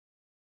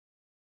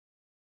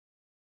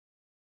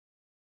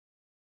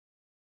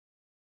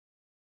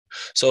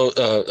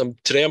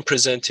Today I'm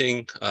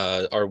presenting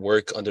our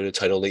work under the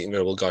title Latent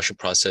Variable Gaussian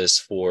Process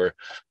for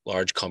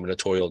Large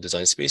Combinatorial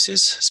Design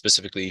Spaces,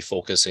 specifically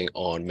focusing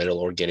on metal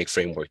organic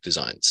framework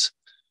designs.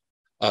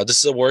 This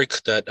is a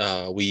work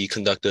that we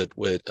conducted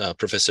with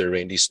Professor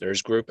Randy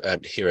Snur's group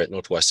here at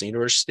Northwestern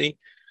University.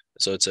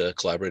 So it's a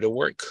collaborative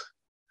work.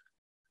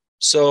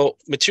 So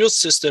material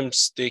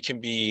systems, they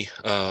can be,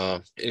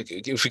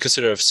 if we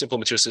consider a simple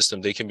material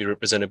system, they can be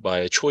represented by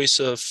a choice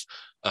of,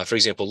 for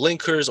example,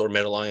 linkers or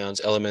metal ions,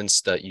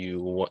 elements that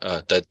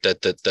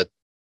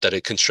that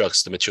it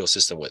constructs the material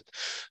system with.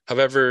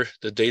 However,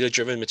 the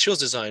data-driven materials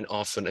design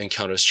often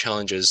encounters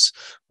challenges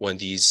when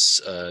these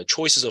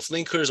choices of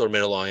linkers or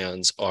metal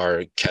ions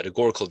are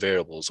categorical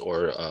variables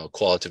or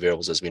qualitative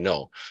variables, as we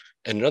know.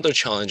 And another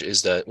challenge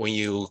is that when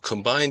you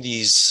combine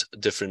these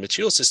different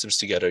material systems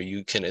together,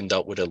 you can end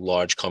up with a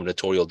large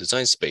combinatorial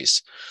design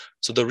space.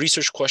 So the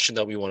research question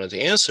that we wanted to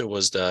answer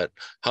was that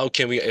how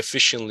can we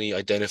efficiently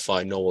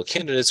identify novel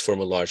candidates from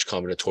a large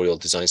combinatorial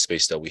design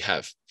space that we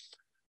have?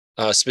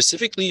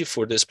 Specifically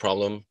for this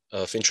problem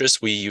of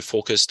interest, we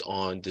focused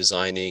on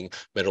designing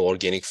metal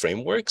organic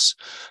frameworks.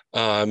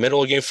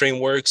 Metal organic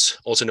frameworks,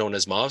 also known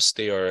as MOFs,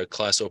 they are a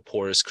class of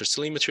porous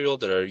crystalline material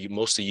that are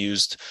mostly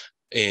used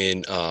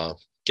in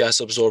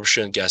gas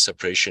absorption, gas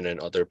separation, and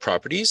other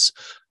properties.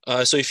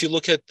 So if you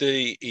look at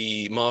the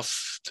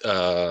MOF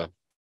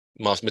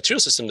material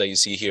system that you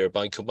see here,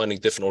 by combining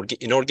different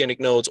inorganic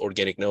nodes,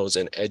 organic nodes,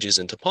 and edges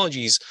and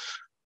topologies,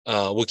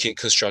 we can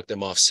construct a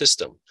MOF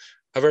system.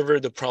 However,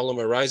 the problem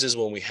arises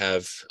when we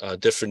have a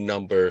different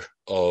number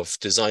of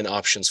design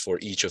options for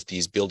each of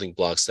these building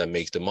blocks that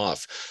make the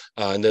MOF.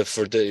 And then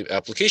for the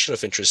application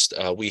of interest,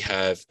 we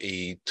have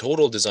a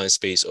total design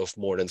space of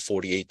more than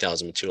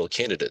 48,000 material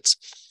candidates.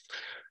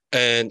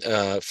 And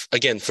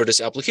again, for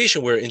this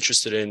application, we're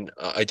interested in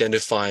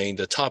identifying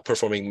the top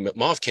performing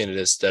MOF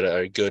candidates that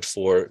are good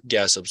for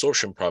gas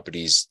absorption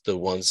properties,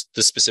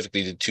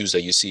 specifically the twos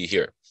that you see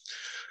here.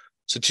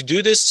 So to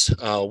do this,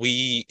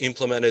 we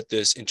implemented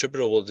this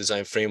interpretable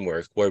design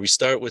framework where we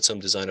start with some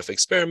design of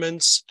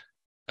experiments.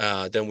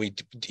 Then we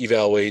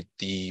evaluate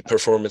the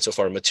performance of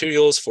our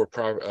materials for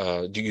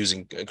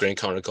using grain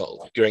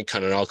canonical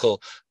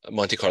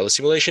Monte Carlo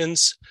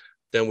simulations.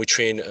 Then we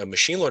train a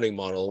machine learning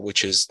model,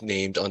 which is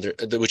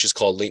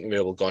called latent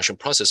variable Gaussian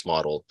process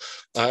model.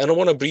 And I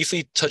want to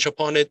briefly touch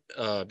upon it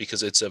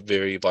because it's a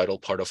very vital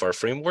part of our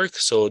framework.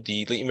 So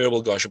the latent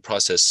variable Gaussian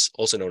process,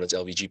 also known as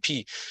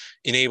LVGP,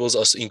 enables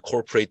us to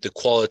incorporate the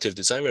qualitative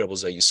design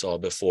variables that you saw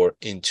before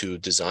into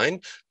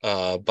design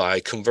by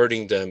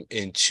converting them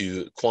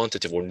into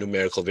quantitative or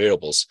numerical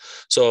variables.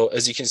 So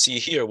as you can see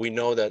here, we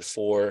know that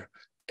for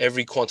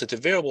every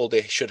quantitative variable,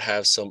 they should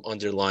have some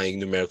underlying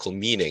numerical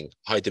meaning,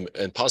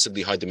 and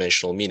possibly high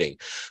dimensional meaning.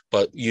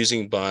 But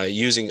by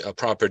using a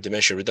proper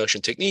dimension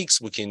reduction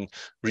techniques, we can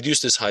reduce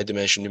this high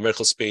dimension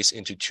numerical space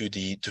into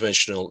 2D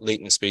dimensional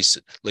latent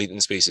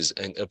spaces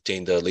and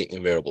obtain the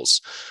latent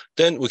variables.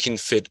 Then we can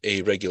fit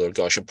a regular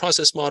Gaussian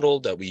process model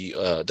that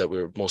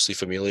we're mostly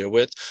familiar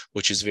with,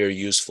 which is very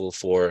useful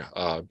for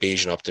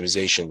Bayesian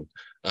optimization.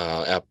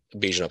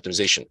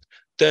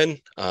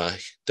 Then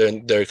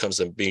there comes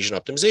the Bayesian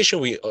optimization.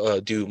 We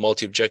do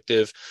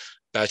multi-objective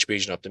batch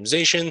Bayesian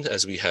optimization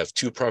as we have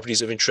two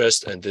properties of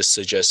interest, and this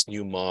suggests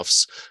new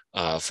MOFs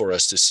for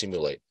us to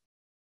simulate.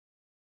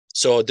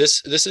 So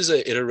this is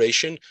an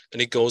iteration,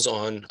 and it goes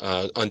on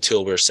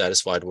until we're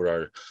satisfied with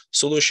our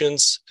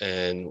solutions.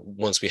 And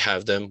once we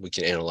have them, we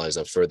can analyze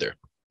them further.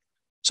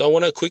 So I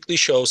want to quickly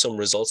show some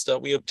results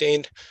that we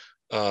obtained.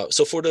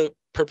 So for the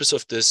purpose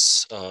of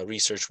this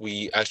research,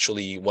 we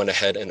actually went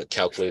ahead and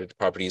calculated the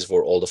properties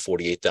for all the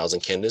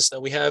 48,000 candidates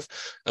that we have.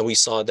 And we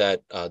saw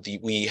that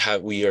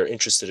we are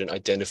interested in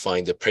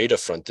identifying the Pareto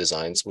front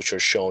designs, which are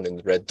shown in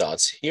the red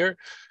dots here.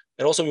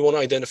 And also we want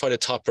to identify the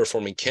top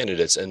performing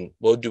candidates. And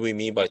what do we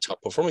mean by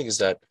top performing is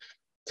that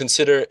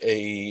consider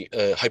a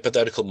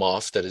hypothetical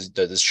MOF that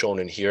is shown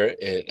in here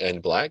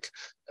in black.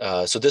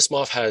 So this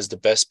MOF has the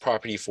best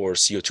property for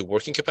CO2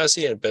 working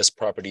capacity and best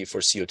property for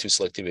CO2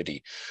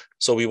 selectivity.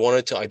 So we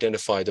wanted to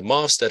identify the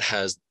MOFs that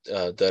has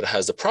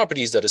the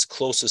properties that is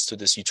closest to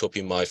this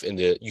utopian MOF in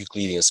the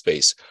Euclidean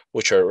space,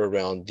 which are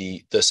around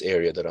this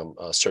area that I'm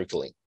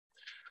circling.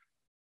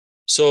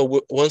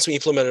 So once we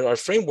implemented our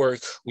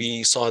framework,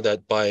 we saw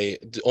that by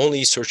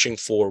only searching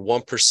for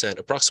 1%,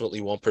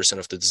 approximately 1%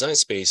 of the design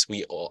space,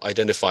 we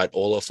identified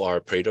all of our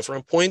Pareto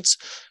front points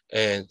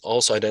and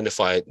also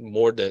identified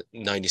more than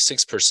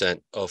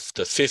 96% of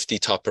the 50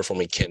 top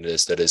performing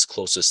candidates that is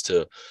closest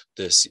to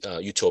this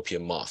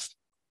utopian MOF.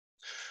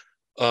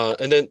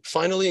 And then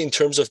finally, in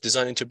terms of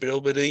design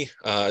interpretability,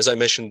 as I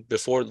mentioned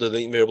before, the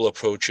latent variable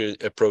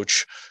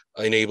approach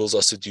enables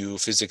us to do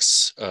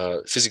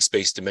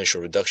physics-based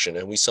dimensional reduction.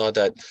 And we saw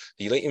that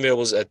the latent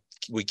variables at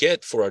we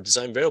get for our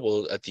design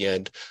variable at the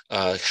end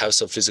have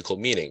some physical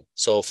meaning.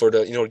 So for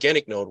the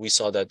inorganic node, we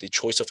saw that the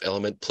choice of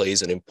element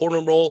plays an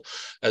important role,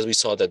 as we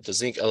saw that the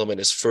zinc element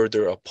is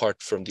further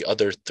apart from the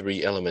other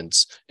three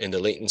elements in the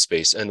latent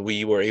space. And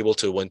we were able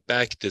to went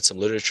back, did some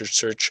literature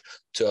search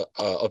to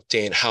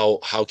obtain how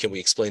can we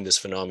explain this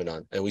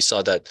phenomenon. And we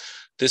saw that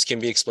this can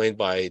be explained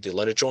by the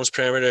Leonard-Jones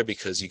parameter,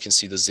 because you can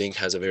see the zinc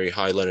has a very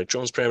high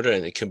Leonard-Jones parameter,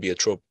 and it can be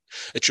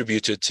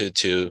attributed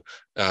to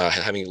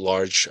having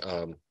large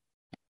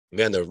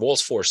van der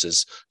Waals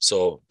forces,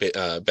 so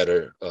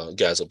better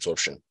gas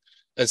absorption.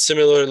 And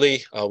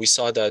similarly, we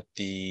saw that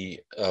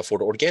for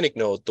the organic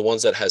node, the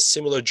ones that has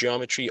similar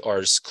geometry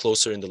are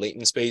closer in the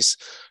latent space,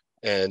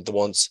 and the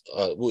ones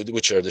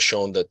which are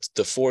shown that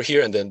the four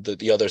here, and then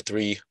the other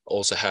three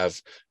also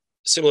have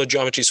similar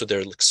geometry, so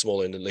they're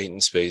smaller in the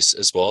latent space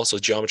as well. So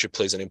geometry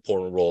plays an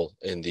important role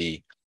in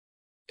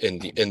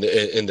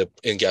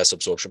gas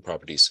absorption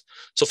properties.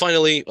 So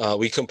finally,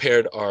 we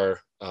compared our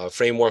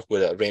framework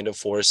with a random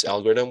forest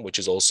algorithm, which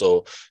is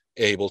also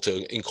able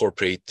to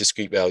incorporate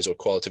discrete values or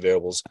qualitative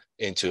variables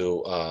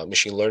into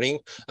machine learning.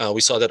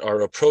 We saw that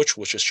our approach,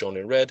 which is shown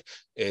in red,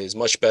 is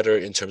much better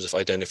in terms of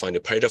identifying the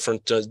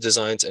Pareto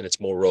designs, and it's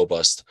more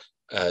robust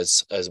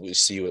as we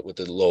see with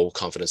the low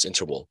confidence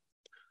interval.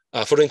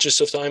 For the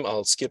interest of time,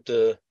 I'll skip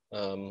the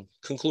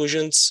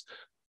conclusions.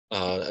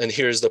 And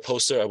here's the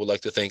poster. I would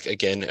like to thank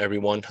again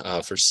everyone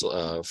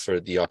for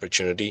the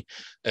opportunity.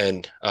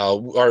 And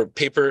our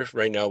paper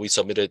right now we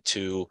submitted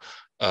to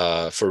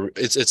for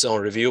it's on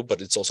review, but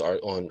it's also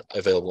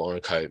available on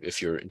archive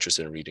if you're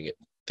interested in reading it.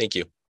 Thank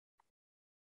you.